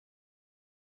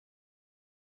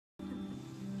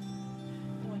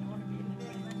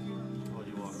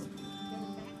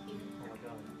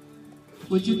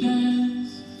Would you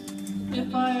dance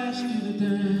if I asked you to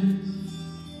dance?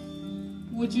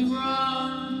 Would you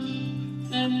run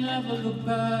and never look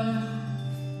back?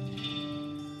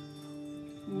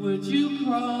 Would you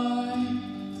cry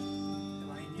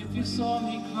if you saw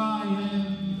me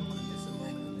crying?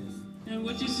 And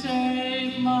would you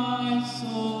save my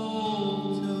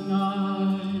soul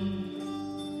tonight?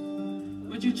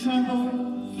 Would you tremble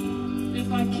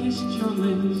if I kissed your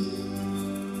lips?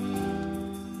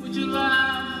 Would you laugh?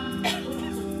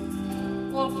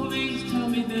 Oh, please tell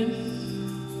me this.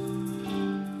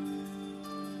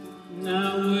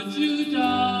 Now would you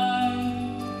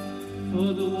die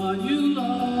for the one you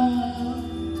love?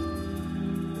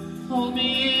 Hold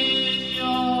me in your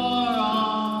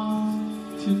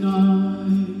arms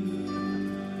tonight.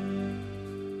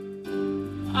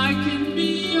 I can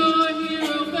be your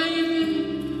hero, baby.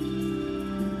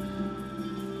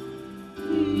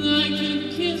 I can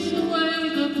kiss away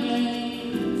the pain.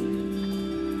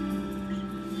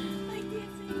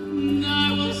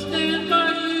 I will stand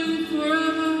by you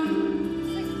forever.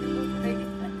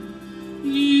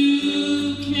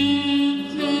 You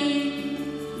can't take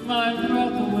my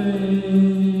breath away.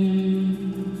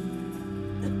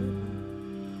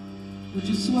 Would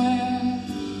you swear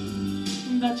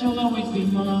that you'll always be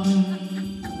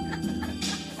mine?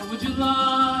 Or would you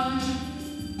lie?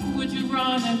 Would you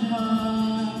run and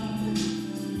hide?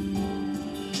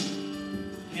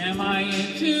 Am I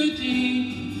in too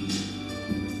deep?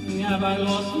 Have I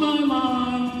lost my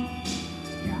mind?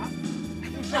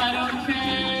 I don't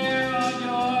care,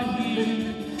 you're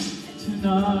here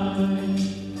tonight.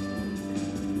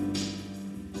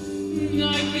 I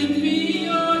can be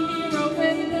your hero,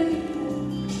 baby.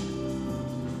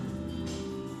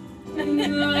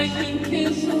 And I can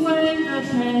kiss away the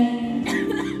pain.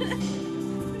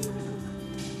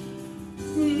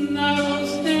 And I will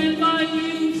stand by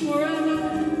you forever.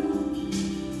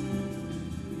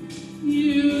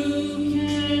 You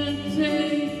can't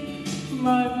take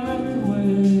my breath away.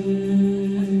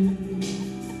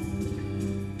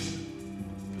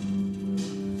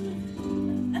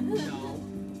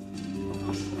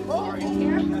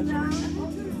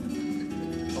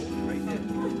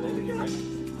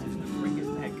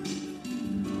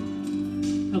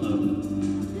 Hello.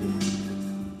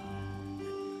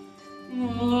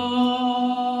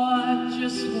 Oh, I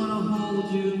just want to hold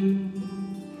you.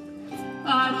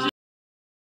 I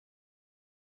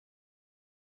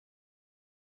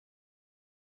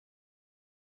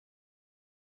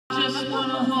just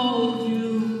want to hold you.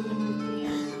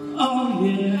 Oh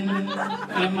yeah.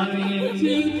 Am I in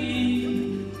too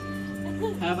deep?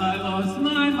 Have I lost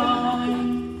my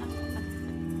mind?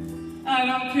 I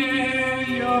don't care,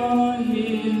 you're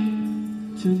here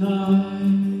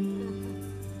tonight.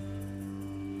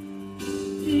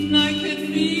 And I can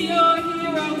be your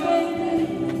hero, baby.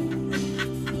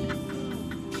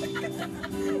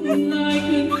 And I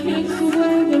can kiss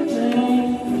away the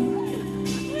pain.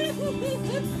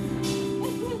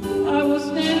 I will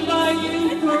stand by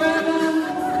you forever.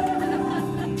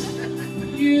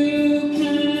 You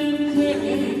can't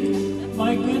take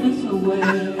my goodness away.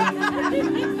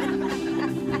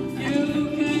 You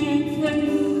can't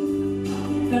take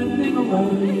that thing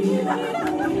away.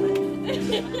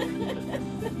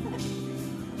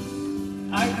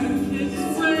 I can kiss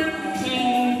away the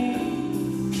pain.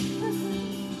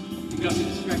 You got me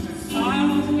distracted. I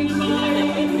will stand by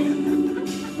you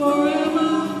forever.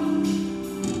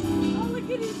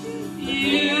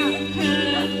 You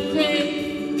can't take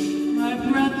my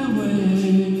breath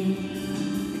away.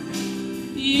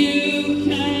 You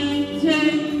can't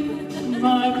take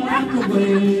my breath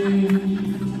away.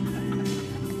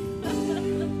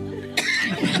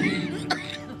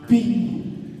 Be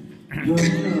your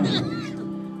hero.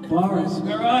 Boris,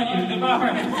 where are you? The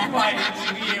Boris. Why didn't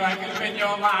you hear? I could have been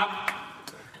your mom.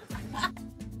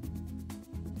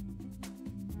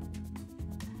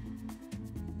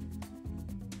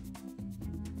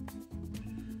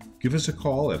 Give us a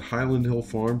call at Highland Hill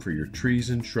Farm for your trees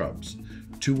and shrubs.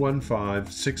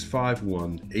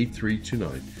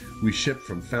 215-651-8329. We ship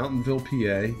from Fountainville,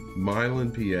 PA,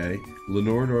 Milan, PA,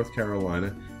 Lenoir, North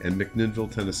Carolina, and McMinnville,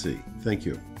 Tennessee. Thank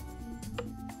you.